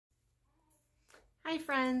Hi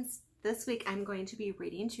friends, this week I'm going to be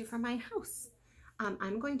reading to you from my house.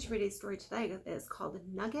 I'm going to read a story today that is called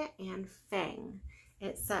Nugget and Fang.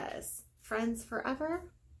 It says, friends forever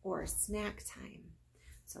or snack time.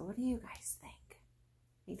 So what do you guys think?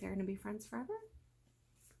 Think they're going to be friends forever?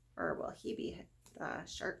 Or will he be the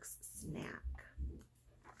shark's snack?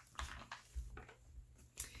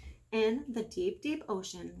 In the deep, deep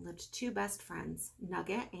ocean lived two best friends,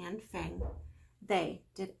 Nugget and Fang. They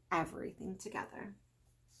did everything together.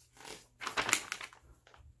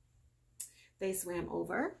 They swam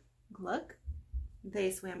over, glug.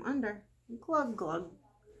 They swam under, glug, glug.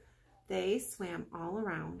 They swam all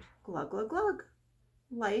around, glug, glug, glug.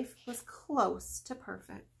 Life was close to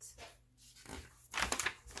perfect.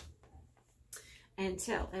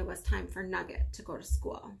 Until it was time for Nugget to go to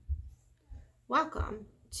school. Welcome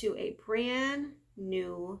to a brand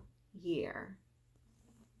new year.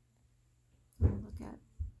 Look at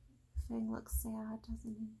Fang looks sad,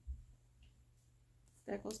 doesn't he?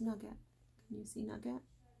 There goes Nugget. Can you see Nugget?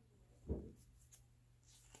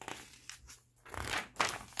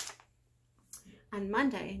 On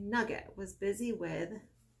Monday, Nugget was busy with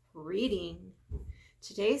reading.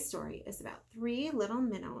 Today's story is about 3 little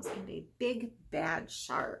minnows and a big bad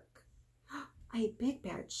shark. A big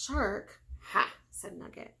bad shark? Ha, said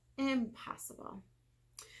Nugget. Impossible.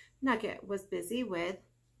 Nugget was busy with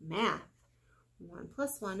math. 1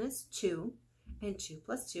 plus 1 is 2, and 2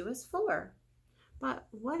 plus 2 is 4. But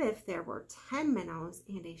what if there were 10 minnows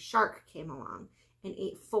and a shark came along and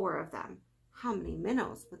ate 4 of them? How many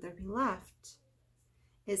minnows would there be left?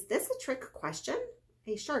 Is this a trick question?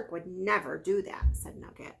 A shark would never do that, said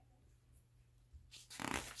Nugget.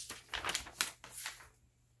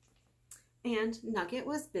 And Nugget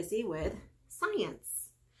was busy with science.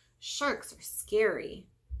 Sharks are scary.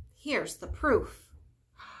 Here's the proof.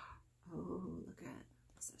 Oh, look at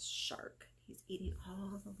this shark. He's eating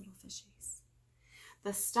all the little fishies.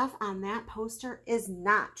 The stuff on that poster is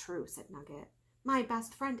not true, said Nugget. My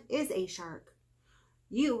best friend is a shark.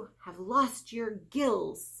 You have lost your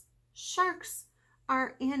gills. Sharks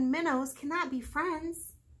and minnows cannot be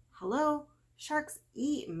friends. Hello, sharks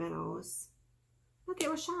eat minnows.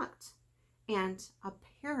 Nugget was shocked and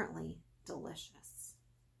apparently delicious.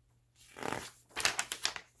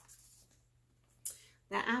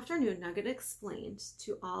 That afternoon, Nugget explained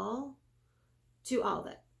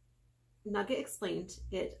Nugget explained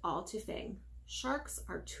it all to Fang. Sharks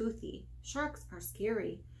are toothy. Sharks are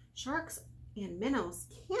scary. Sharks and minnows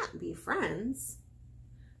can't be friends.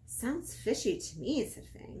 Sounds fishy to me, said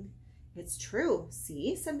Fang. It's true,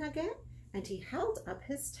 see, said Nugget, and he held up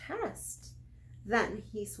his test. Then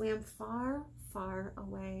he swam far, far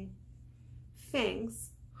away. Fang's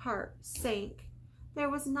heart sank. There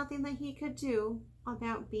was nothing that he could do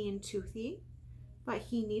about being toothy, but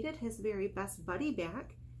he needed his very best buddy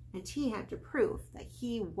back, and he had to prove that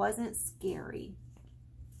he wasn't scary.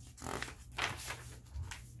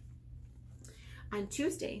 On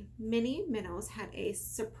Tuesday, Minnie Minnows had a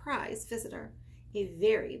surprise visitor, a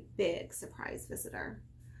very big surprise visitor.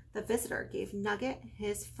 The visitor gave Nugget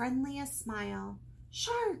his friendliest smile.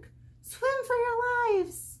 Shark, swim for your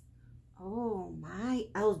lives. Oh, my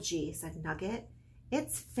algae, said Nugget.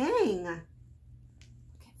 It's Fang. Look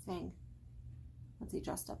at Fang. What's he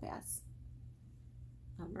dressed up as?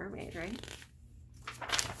 A mermaid, right?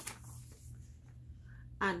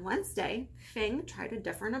 On Wednesday, Fang tried a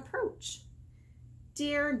different approach.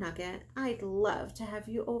 Dear Nugget, I'd love to have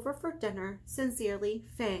you over for dinner. Sincerely,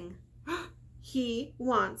 Fang. He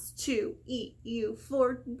wants to eat you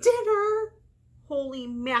for dinner. Holy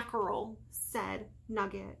mackerel, said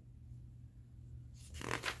Nugget.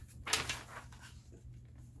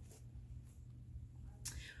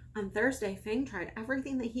 On Thursday, Fang tried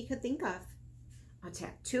everything that he could think of. A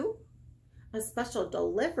tattoo, a special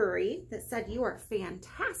delivery that said you are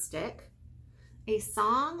fantastic, a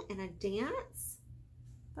song and a dance,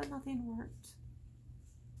 but nothing worked.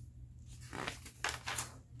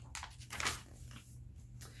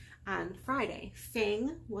 On Friday,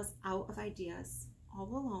 Fang was out of ideas. All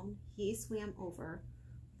alone, he swam over,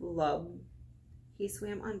 blub. He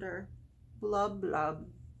swam under, blub, blub.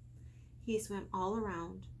 He swam all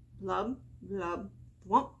around, blub, blub,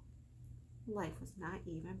 thwomp. Life was not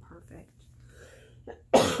even perfect.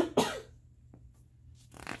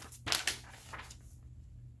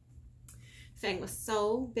 Fang was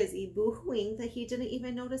so busy boo-hooing that he didn't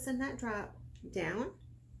even notice a net drop. Down,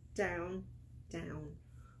 down, down,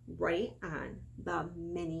 right on the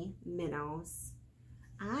mini minnows.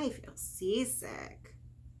 I feel seasick.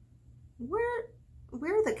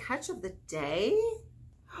 We're the catch of the day?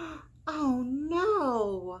 Oh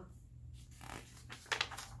no!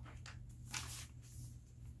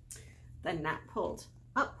 The net pulled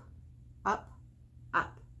up, up,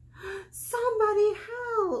 up. Somebody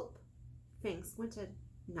help! Fang squinted.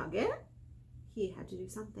 Nugget? He had to do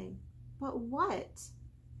something. But what?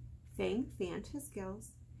 Fang fanned his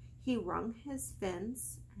gills. He wrung his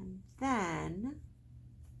fins, and then...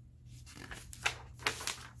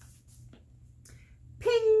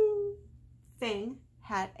 ping! Fang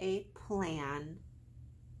had a plan.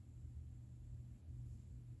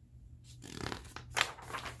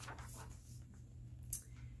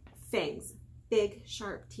 Fang's big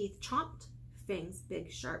sharp teeth chomped. Fang's big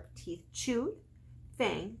sharp teeth chewed.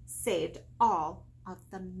 Fang saved all of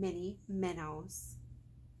the mini minnows.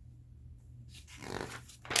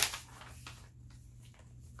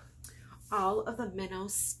 All of the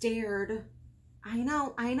minnows stared. I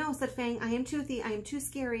know, said Fang. I am toothy. I am too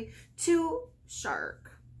scary. Too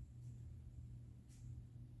shark.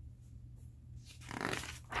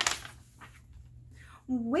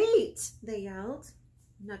 Wait, they yelled.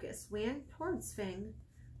 Nugget swam towards Fang.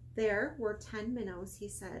 There were 10 minnows, he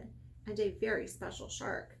said, and a very special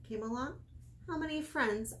shark came along. How many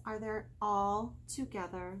friends are there all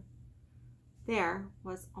together? There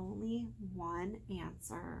was only one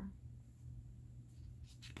answer.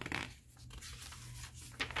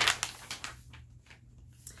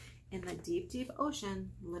 In the deep, deep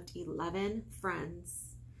ocean lived 11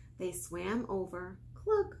 friends. They swam over,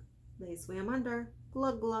 glug. They swam under,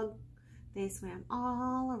 glug, glug. They swam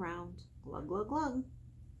all around, glug, glug, glug.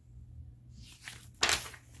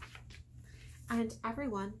 And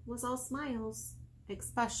everyone was all smiles,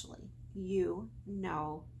 especially you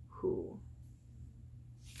know who.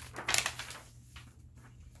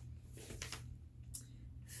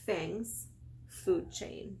 Fang's food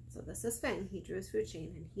chain. So this is Fang. He drew his food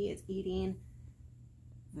chain and he is eating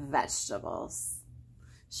vegetables.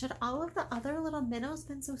 Should all of the other little minnows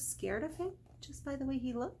been so scared of him just by the way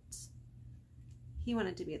he looked? He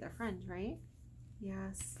wanted to be their friend, right?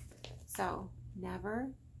 Yes. So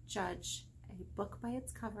never judge a book by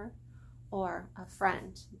its cover or a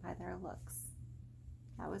friend by their looks.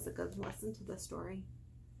 That was a good lesson to the story.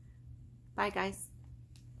 Bye, guys.